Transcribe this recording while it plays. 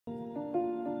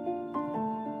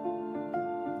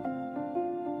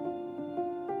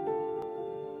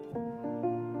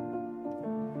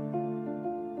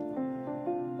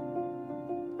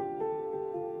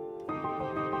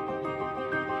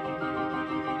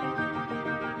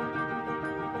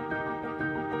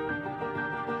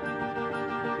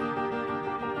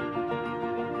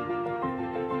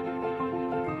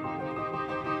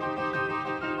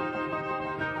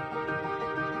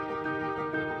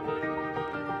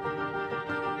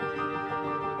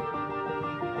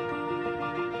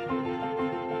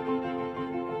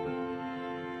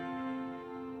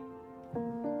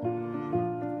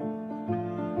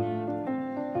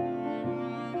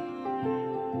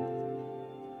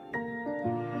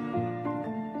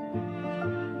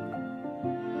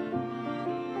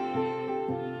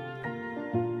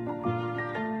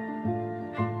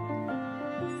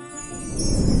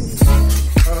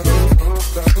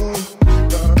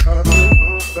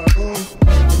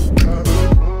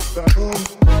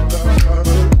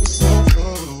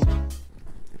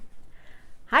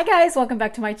guys, welcome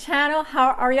back to my channel. How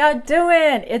are y'all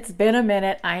doing? It's been a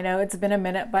minute. I know it's been a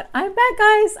minute, but I'm back,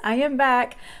 guys. I am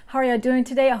back. How are y'all doing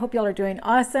today? I hope y'all are doing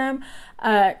awesome.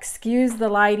 Excuse the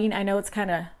lighting. I know it's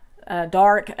kind of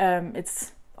dark.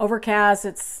 It's overcast.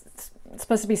 It's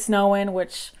supposed to be snowing,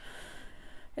 which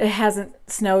it hasn't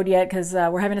snowed yet because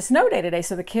we're having a snow day today.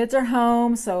 So the kids are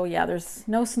home. So yeah, there's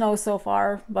no snow so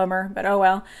far. Bummer, but oh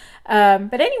well.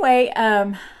 But anyway,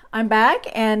 I'm back,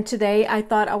 and today I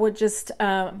thought I would just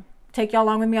take y'all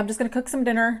along with me. I'm just going to cook some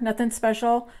dinner, nothing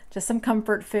special, just some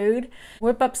comfort food.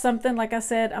 Whip up something, like I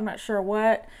said, I'm not sure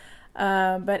what.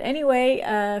 But anyway,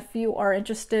 if you are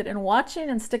interested in watching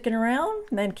and sticking around,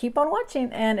 then keep on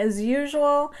watching. And as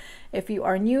usual, if you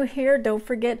are new here, don't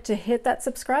forget to hit that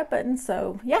subscribe button.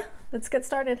 So yeah, let's get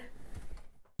started.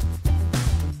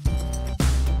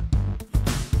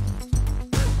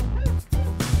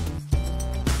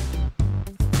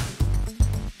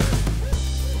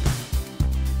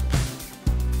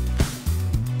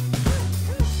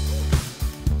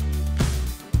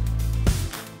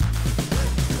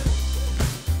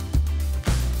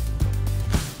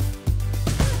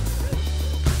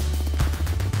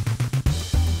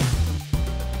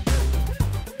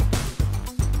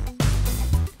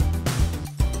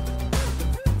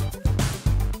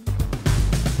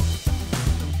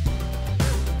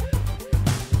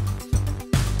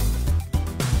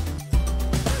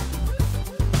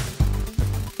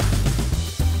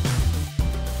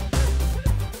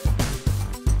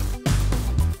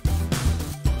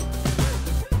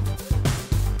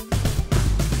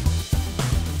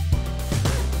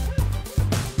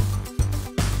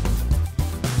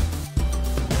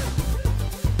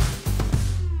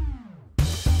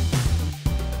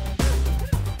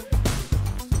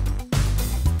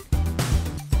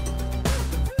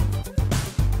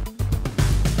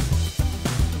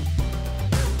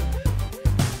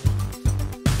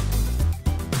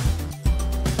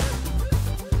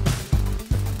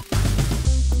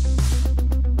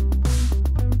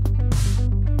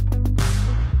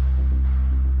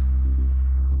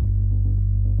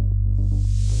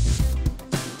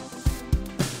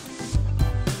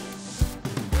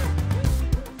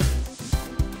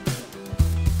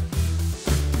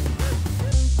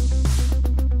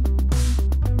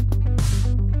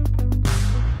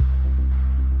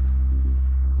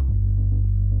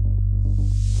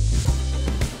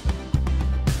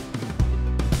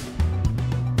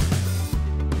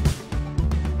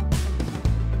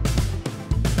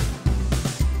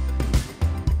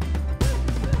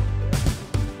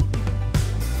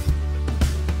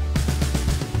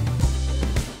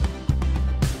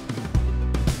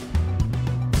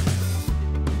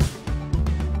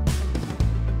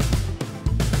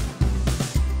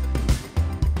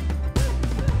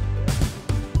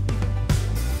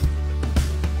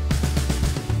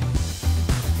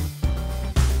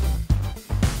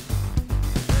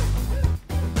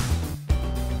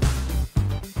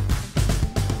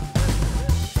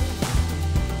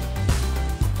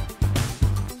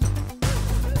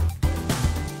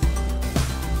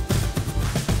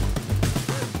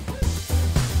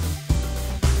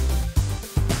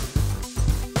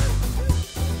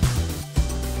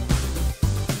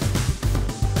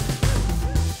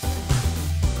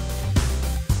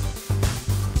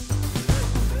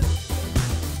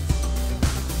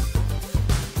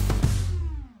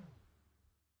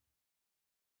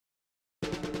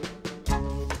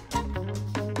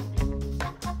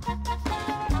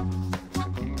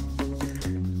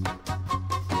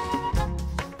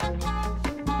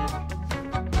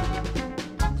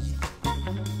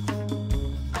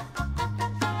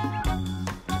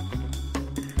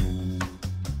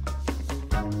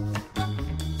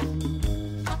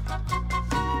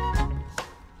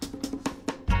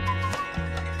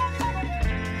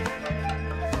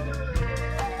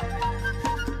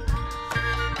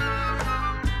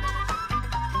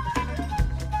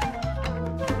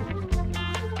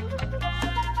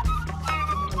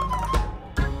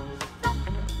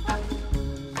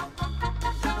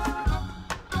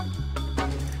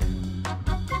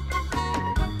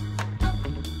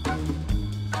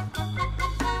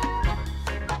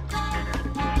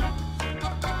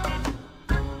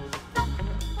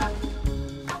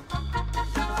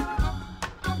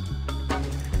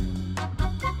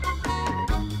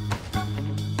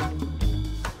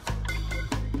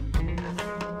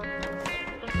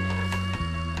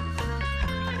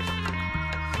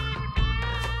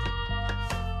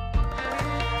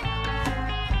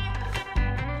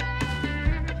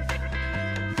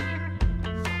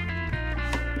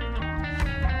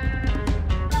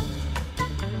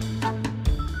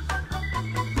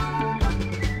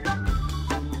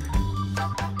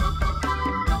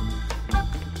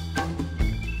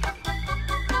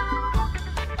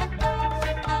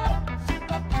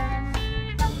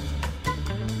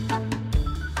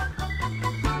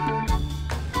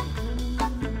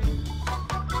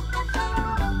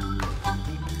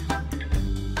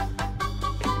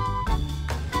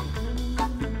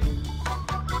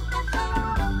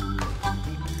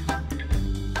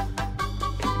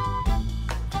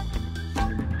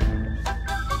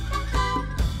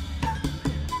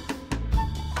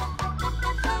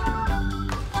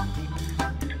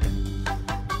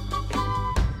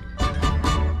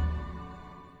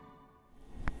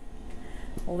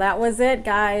 Well, that was it,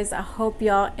 guys. I hope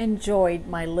y'all enjoyed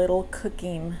my little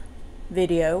cooking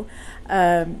video.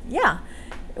 Yeah,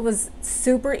 it was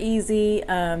super easy,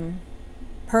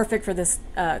 perfect for this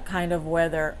kind of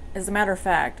weather. As a matter of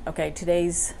fact, okay,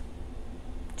 today's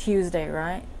Tuesday,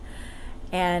 right?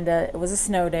 And it was a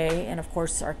snow day, and of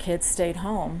course our kids stayed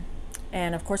home,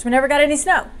 and of course we never got any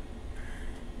snow.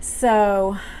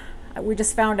 So we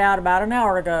just found out about an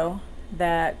hour ago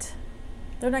that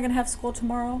they're not going to have school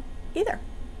tomorrow either.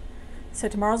 So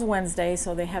tomorrow's Wednesday,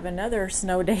 so they have another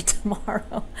snow day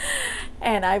tomorrow.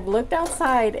 And I've looked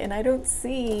outside and I don't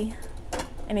see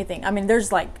anything. I mean, there's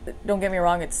like, don't get me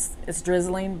wrong, it's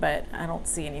drizzling, but I don't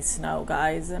see any snow,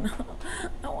 guys. And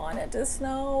I want it to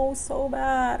snow so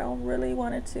bad. I really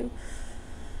wanted to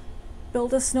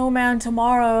build a snowman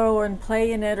tomorrow and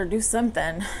play in it or do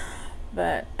something.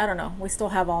 But I don't know. We still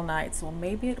have all night, so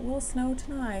maybe it will snow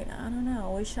tonight. I don't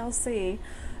know. We shall see.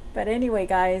 But anyway,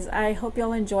 guys, I hope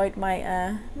y'all enjoyed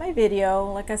my my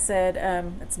video. Like I said,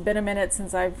 it's been a minute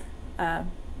since I've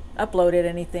uploaded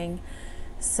anything.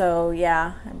 So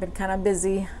yeah, I've been kind of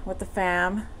busy with the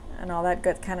fam and all that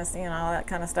good kind of, all that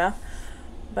kind of stuff.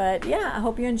 But yeah, I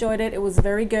hope you enjoyed it. It was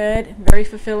very good, very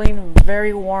fulfilling,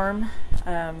 very warm.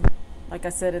 Like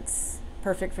I said, it's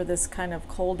perfect for this kind of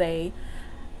cold day.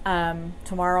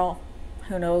 Tomorrow,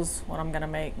 who knows what I'm gonna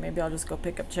make. Maybe I'll just go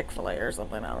pick up Chick-fil-A or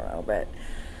something. I don't know. But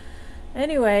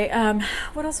anyway,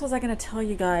 what else was I gonna tell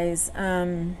you guys?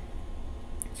 I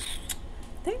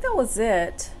think that was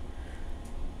it.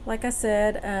 Like I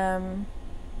said,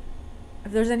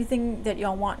 if there's anything that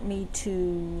y'all want me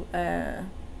to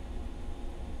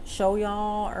show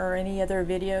y'all, or any other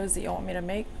videos that y'all want me to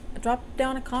make, drop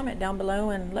down a comment down below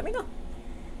and let me know.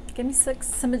 Give me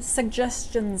some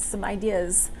suggestions, some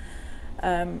ideas,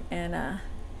 and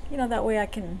you know, that way I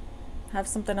can have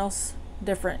something else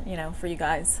different, you know, for you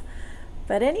guys.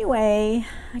 But anyway,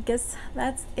 I guess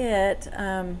that's it.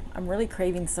 I'm really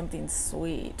craving something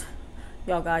sweet.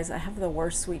 Y'all, guys, I have the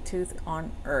worst sweet tooth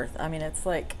on earth. I mean, it's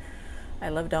like, I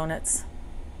love donuts.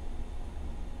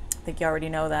 I think you already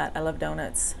know that. I love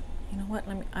donuts. You know what?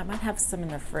 I might have some in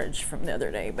the fridge from the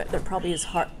other day, but they're probably as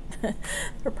hard.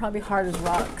 They're probably hard as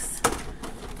rocks.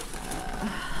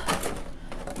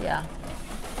 Yeah,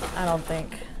 I don't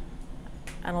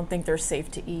think they're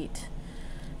safe to eat.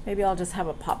 Maybe I'll just have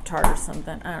a Pop-Tart or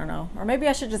something. I don't know. Or maybe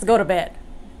I should just go to bed,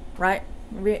 right?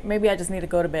 Maybe I just need to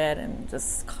go to bed and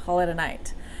just call it a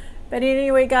night. But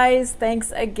anyway, guys,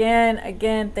 thanks again.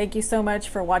 Thank you so much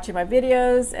for watching my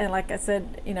videos. And like I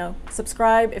said, you know,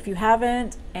 subscribe if you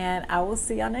haven't. And I will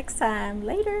see y'all next time.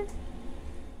 Later.